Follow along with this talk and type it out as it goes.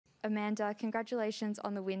Amanda, congratulations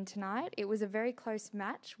on the win tonight. It was a very close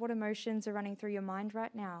match. What emotions are running through your mind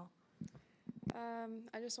right now?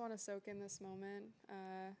 I just want to soak in this moment.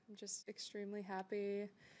 I'm just extremely happy.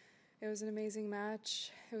 It was an amazing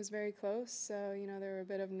match. It was very close, so there were a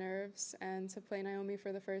bit of nerves. And to play Naomi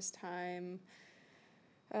for the first time,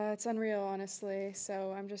 it's unreal, honestly.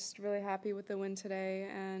 So I'm just really happy with the win today.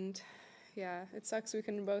 And yeah, it sucks we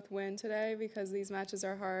couldn't both win today because these matches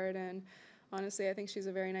are hard. And honestly, I think she's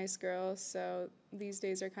a very nice girl. So these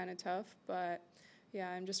days are kind of tough. But yeah,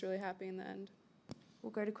 I'm just really happy in the end.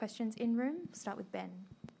 We'll go to questions in room. We'll start with Ben.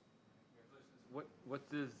 What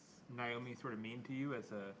does Naomi sort of mean to you as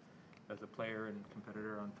a player and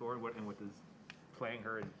competitor on tour? What does playing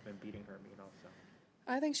her and beating her mean also?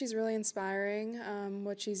 I think she's really inspiring.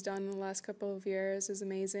 What she's done in the last couple of years is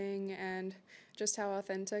amazing, and just how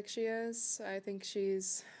authentic she is. I think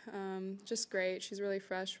she's just great. She's really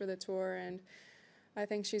fresh for the tour, and I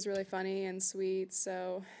think she's really funny and sweet.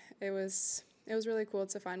 So it was really cool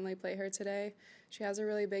to finally play her today. She has a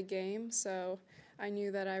really big game, so I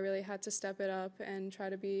knew that I really had to step it up and try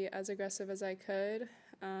to be as aggressive as I could.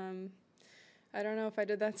 I don't know if I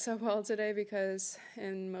did that so well today because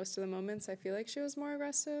in most of the moments I feel like she was more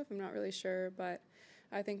aggressive. I'm not really sure, but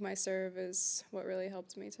I think my serve is what really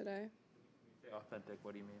helped me today. When you say authentic,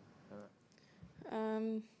 what do you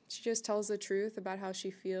mean? She just tells the truth about how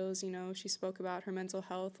she feels. She spoke about her mental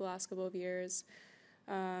health the last couple of years.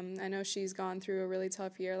 I know she's gone through a really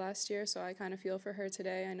tough year last year, so I kind of feel for her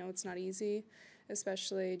today. I know it's not easy,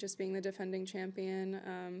 especially just being the defending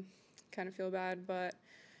champion. Kind of feel bad, but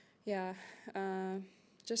yeah,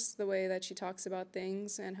 just the way that she talks about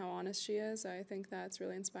things and how honest she is, I think that's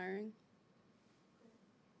really inspiring.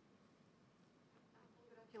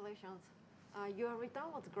 Congratulations. Your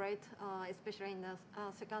return was great, especially in the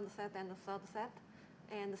second set and the third set.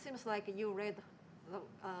 And it seems like you read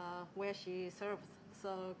where she serves.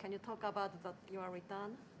 So can you talk about your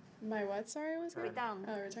return? My what, sorry, was it? Return.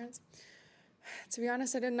 Oh, returns. To be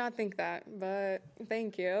honest, I did not think that, but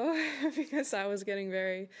thank you, because I was getting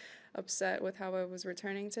very upset with how I was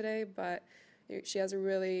returning today, but she has a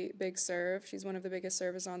really big serve. She's one of the biggest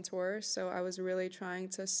servers on tour, so I was really trying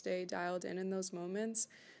to stay dialed in those moments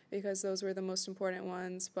because those were the most important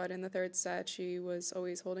ones, but in the third set, she was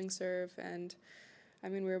always holding serve, and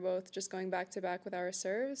we were both just going back to back with our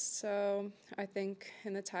serves, so I think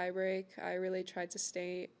in the tiebreak, I really tried to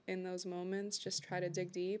stay in those moments, just try to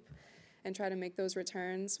dig deep and try to make those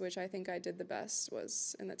returns, which I think I did the best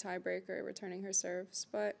was in the tiebreaker, returning her serves.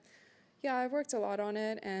 But yeah, I've worked a lot on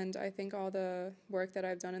it, and I think all the work that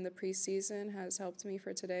I've done in the preseason has helped me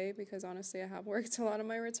for today because honestly, I have worked a lot on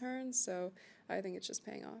my returns, so I think it's just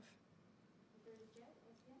paying off.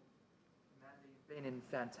 Been in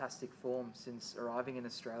fantastic form since arriving in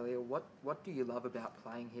Australia. What do you love about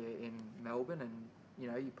playing here in Melbourne? And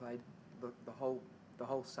you played the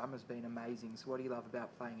whole summer's been amazing. So what do you love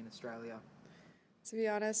about playing in Australia? To be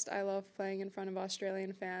honest, I love playing in front of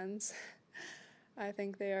Australian fans. I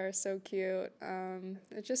think they are so cute.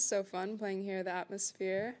 It's just so fun playing here. The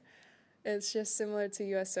atmosphere, it's just similar to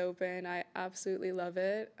U.S. Open. I absolutely love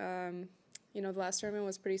it. The last tournament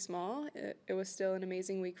was pretty small. It was still an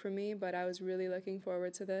amazing week for me, but I was really looking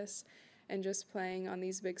forward to this and just playing on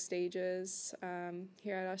these big stages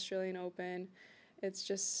here at Australian Open. It's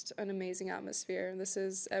just an amazing atmosphere. This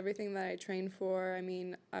is everything that I trained for.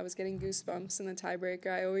 I was getting goosebumps in the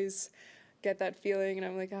tiebreaker. I always get that feeling, and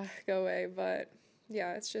I'm like, go away. But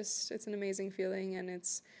yeah, it's an amazing feeling, and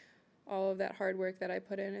it's all of that hard work that I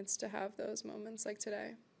put in. It's to have those moments like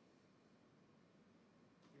today.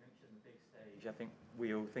 I think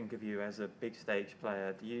we all think of you as a big stage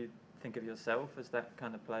player. Do you think of yourself as that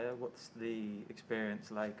kind of player? What's the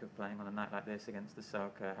experience like of playing on a night like this against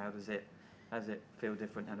Osaka? How does it feel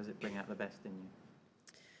different? How does it bring out the best in you?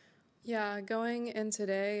 Yeah, going in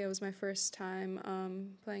today, it was my first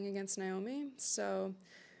time playing against Naomi. So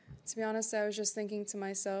to be honest, I was just thinking to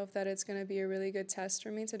myself that it's going to be a really good test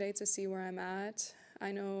for me today to see where I'm at.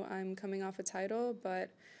 I know I'm coming off a title,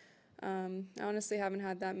 but I honestly haven't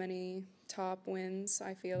had that many top wins,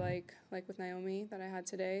 I feel like with Naomi that I had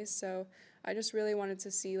today. So I just really wanted to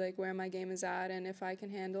see where my game is at and if I can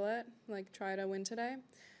handle it, try to win today.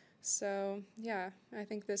 So yeah, I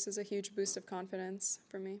think this is a huge boost of confidence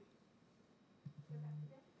for me.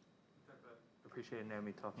 Appreciated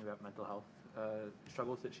Naomi talking about mental health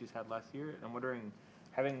struggles that she's had last year. I'm wondering,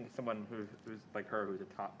 having someone who's like her, who's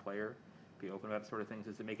a top player, be open about sort of things,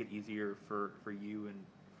 does it make it easier for you and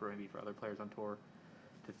for other players on tour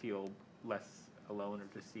to feel less alone or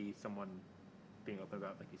to see someone being open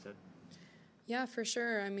about, like you said? Yeah, for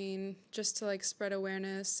sure. Just to spread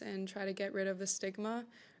awareness and try to get rid of the stigma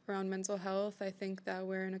around mental health. I think that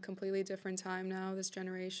we're in a completely different time now. This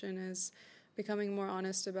generation is becoming more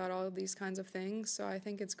honest about all of these kinds of things, so I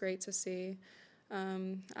think it's great to see.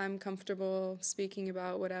 I'm comfortable speaking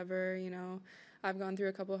about whatever, I've gone through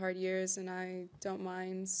a couple hard years, and I don't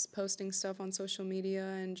mind posting stuff on social media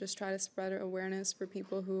and just try to spread awareness for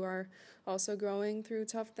people who are also growing through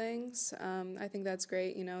tough things. I think that's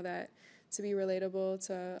great, that to be relatable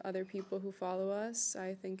to other people who follow us,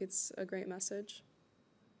 I think it's a great message.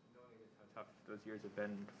 Knowing how tough those years have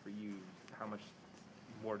been for you, how much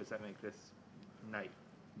more does that make this night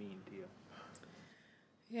mean to you?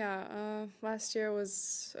 Yeah, last year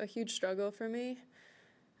was a huge struggle for me.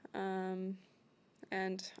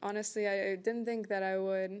 And honestly, I didn't think that I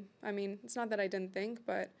would. I mean, it's not that I didn't think,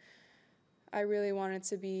 but I really wanted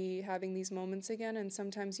to be having these moments again. And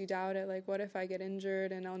sometimes you doubt it, like, what if I get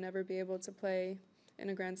injured and I'll never be able to play in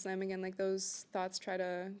a Grand Slam again? Like, those thoughts try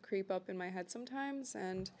to creep up in my head sometimes.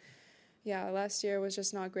 And yeah, last year was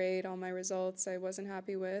just not great. All my results I wasn't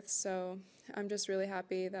happy with. So I'm just really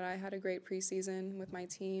happy that I had a great preseason with my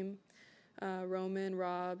team. Roman,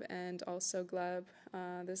 Rob, and also Gleb,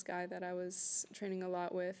 this guy that I was training a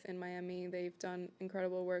lot with in Miami. They've done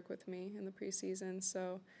incredible work with me in the preseason,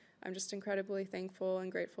 so I'm just incredibly thankful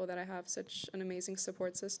and grateful that I have such an amazing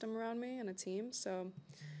support system around me and a team. So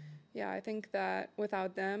yeah, I think that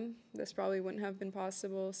without them, this probably wouldn't have been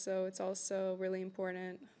possible, so it's also really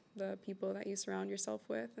important, the people that you surround yourself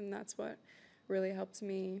with, and that's what really helped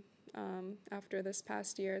me after this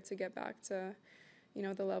past year to get back to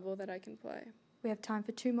the level that I can play. We have time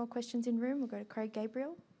for 2 more questions in room. We'll go to Craig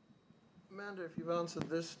Gabriel. Amanda, if you've answered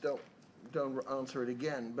this, don't answer it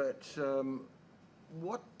again. But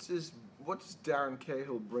what does Darren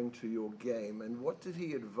Cahill bring to your game, and what did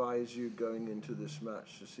he advise you going into this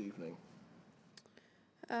match this evening?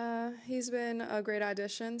 He's been a great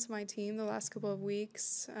addition to my team the last couple of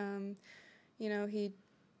weeks. He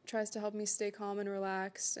tries to help me stay calm and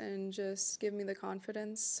relaxed and just give me the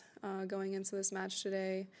confidence going into this match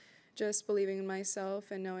today, just believing in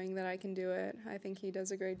myself and knowing that I can do it. I think he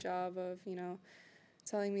does a great job of,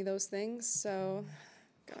 telling me those things. So,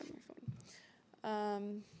 God, my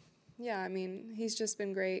phone. Yeah, I mean, he's just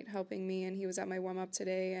been great helping me, and he was at my warm-up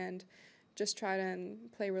today and just try to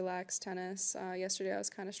play relaxed tennis. Yesterday I was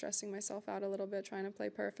kind of stressing myself out a little bit trying to play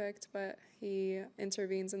perfect, but he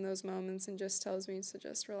intervenes in those moments and just tells me to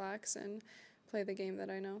just relax and play the game that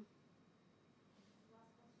I know.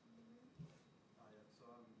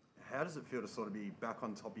 How does it feel to sort of be back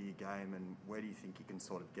on top of your game, and where do you think you can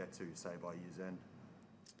sort of get to, say, by year's end?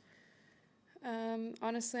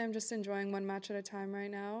 Honestly, I'm just enjoying one match at a time right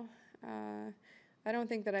now. I don't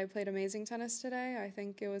think that I played amazing tennis today. I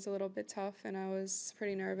think it was a little bit tough and I was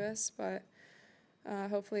pretty nervous, but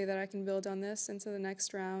hopefully that I can build on this into the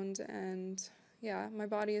next round. And yeah, my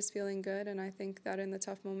body is feeling good, and I think that in the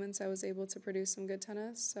tough moments I was able to produce some good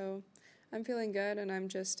tennis. So I'm feeling good, and I'm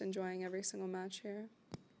just enjoying every single match here.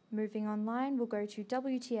 Moving online, we'll go to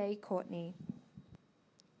WTA Courtney.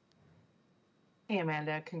 Hey,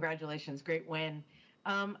 Amanda, congratulations, great win.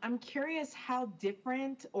 I'm curious how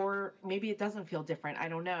different, or maybe it doesn't feel different, I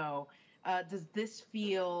don't know, does this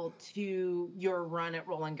feel to your run at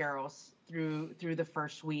Roland Garros through the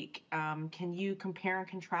first week? Can you compare and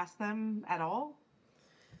contrast them at all?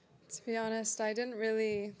 To be honest, I didn't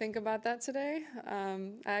really think about that today.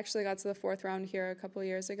 I actually got to the 4th round here a couple of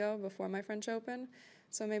years ago before my French Open,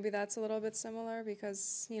 so maybe that's a little bit similar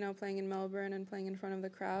because, playing in Melbourne and playing in front of the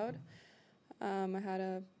crowd, I had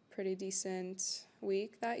a pretty decent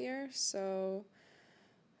week that year, so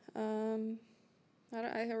I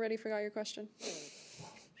already forgot your question.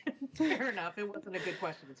 Fair enough. It wasn't a good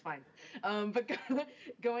question. It's fine. But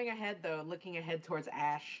going ahead, though, looking ahead towards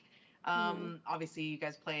Ash, obviously you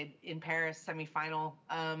guys played in Paris semifinal.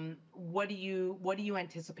 What do you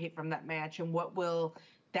anticipate from that match, and what will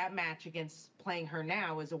that match against playing her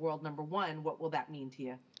now as a world number 1, what will that mean to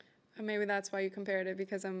you? Maybe that's why you compared it,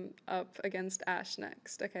 because I'm up against Ash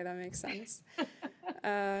next. Okay, that makes sense.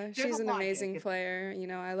 She's an amazing player.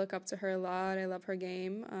 I look up to her a lot. I love her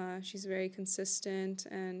game. She's very consistent,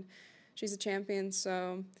 and she's a champion,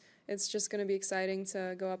 so it's just going to be exciting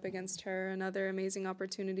to go up against her. Another amazing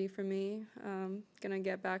opportunity for me. Going to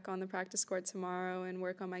get back on the practice court tomorrow and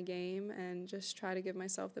work on my game and just try to give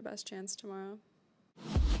myself the best chance tomorrow.